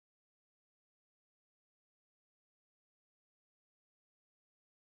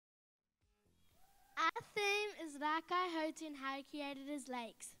Our theme is Rākaihautū and how he created his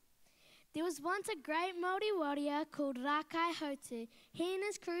lakes. There was once a great Māori warrior called Rākaihautū. He and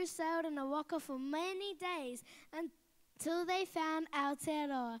his crew sailed in a waka for many days until they found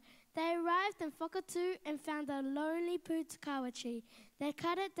Aotearoa. They arrived in Whakatū and found a lonely Pohutukawa tree. They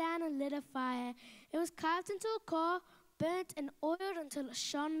cut it down and lit a fire. It was carved into a core, burnt and oiled until it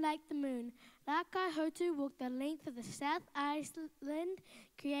shone like the moon. Rākaihautū walked the length of the South Island,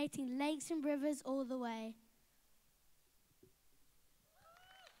 creating lakes and rivers all the way.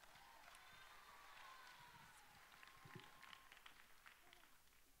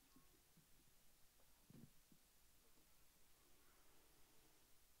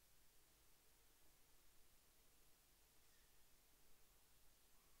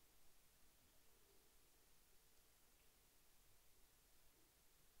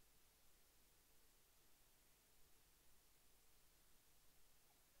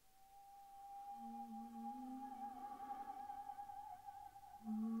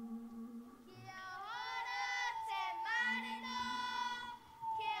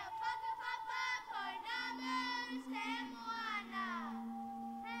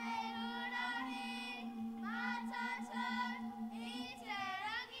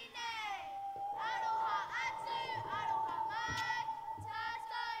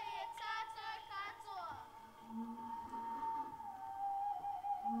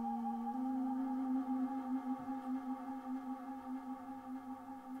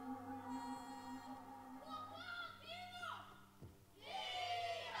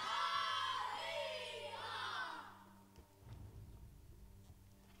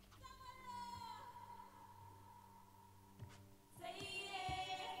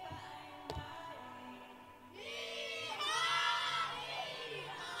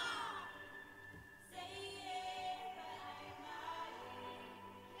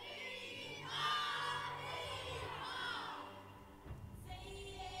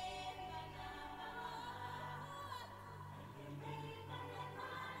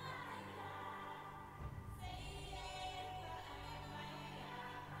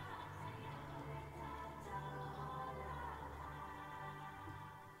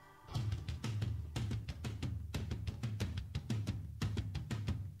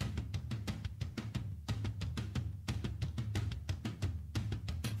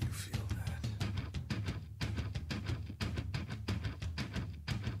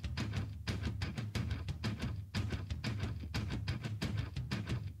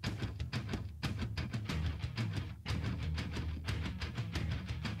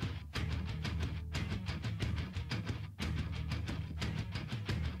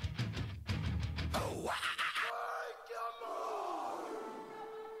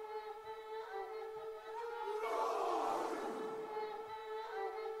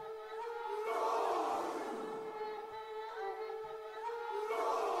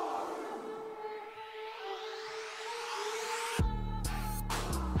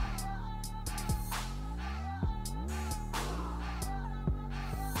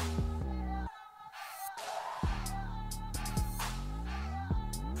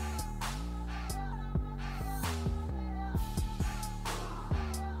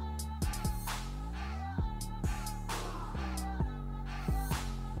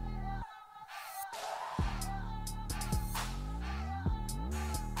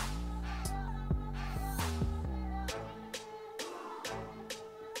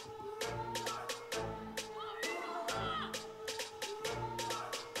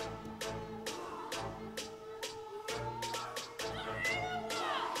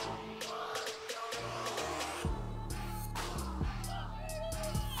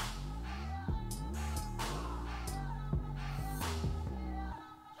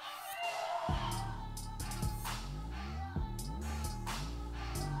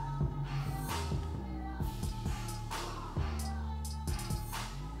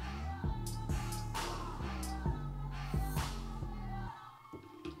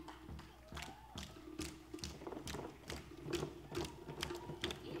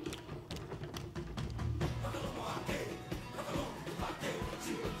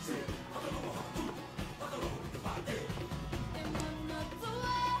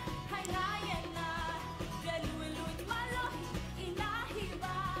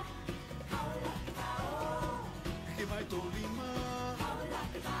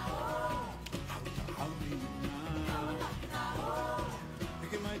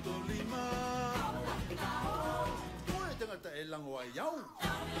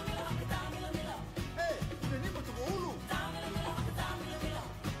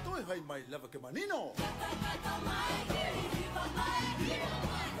 Lava ke manino.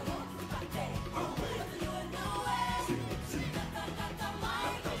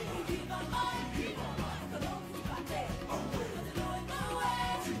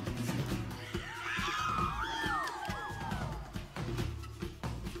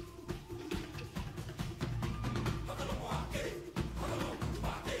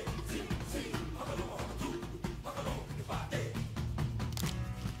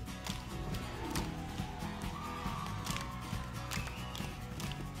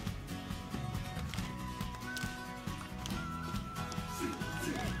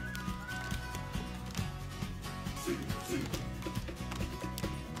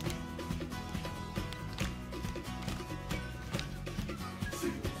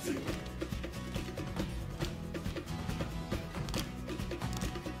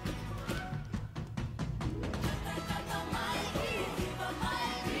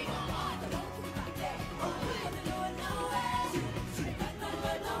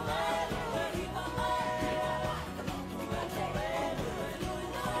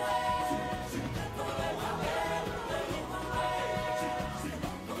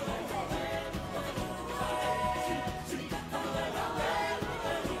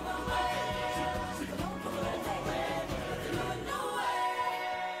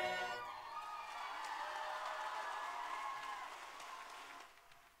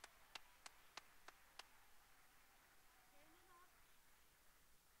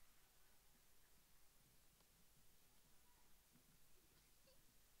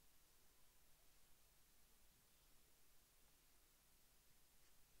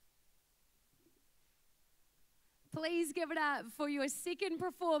 Please give it up for your second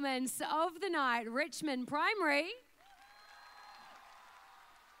performance of the night, Richmond Primary.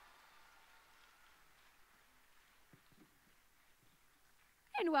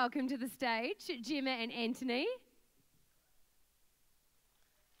 And welcome to the stage, Gemma and Anthony.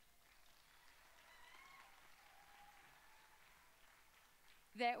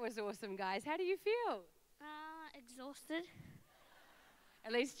 That was awesome, guys. How do you feel? Exhausted.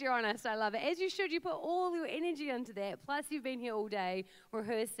 At least you're honest. I love it. As you should. You put all your energy into that. Plus, you've been here all day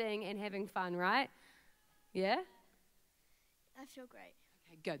rehearsing and having fun, right? Yeah? I feel great.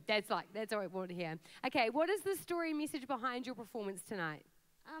 Okay, good. That's all I wanted to hear. Okay, what is the story message behind your performance tonight?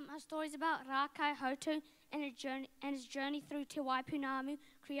 Our story's about Rākaihautū and his journey through Te Waipounamu,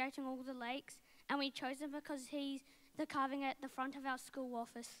 creating all the lakes. And we chose him because he's the carving at the front of our school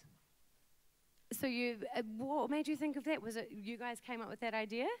office. So what made you think of that? Was it you guys came up with that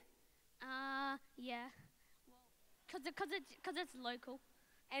idea? Yeah. Well, because it's local.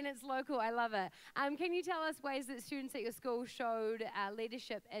 And it's local. I love it. Can you tell us ways that students at your school showed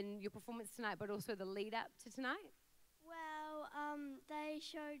leadership in your performance tonight, but also the lead up to tonight? Well, they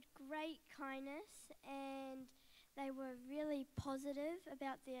showed great kindness and they were really positive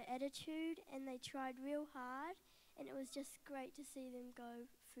about their attitude and they tried real hard and it was just great to see them go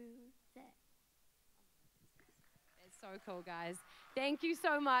through that. That's so cool, guys. Thank you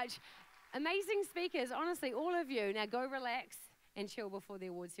so much. Amazing speakers, honestly, all of you. Now go relax and chill before the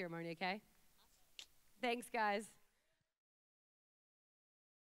award ceremony, okay? Thanks, guys.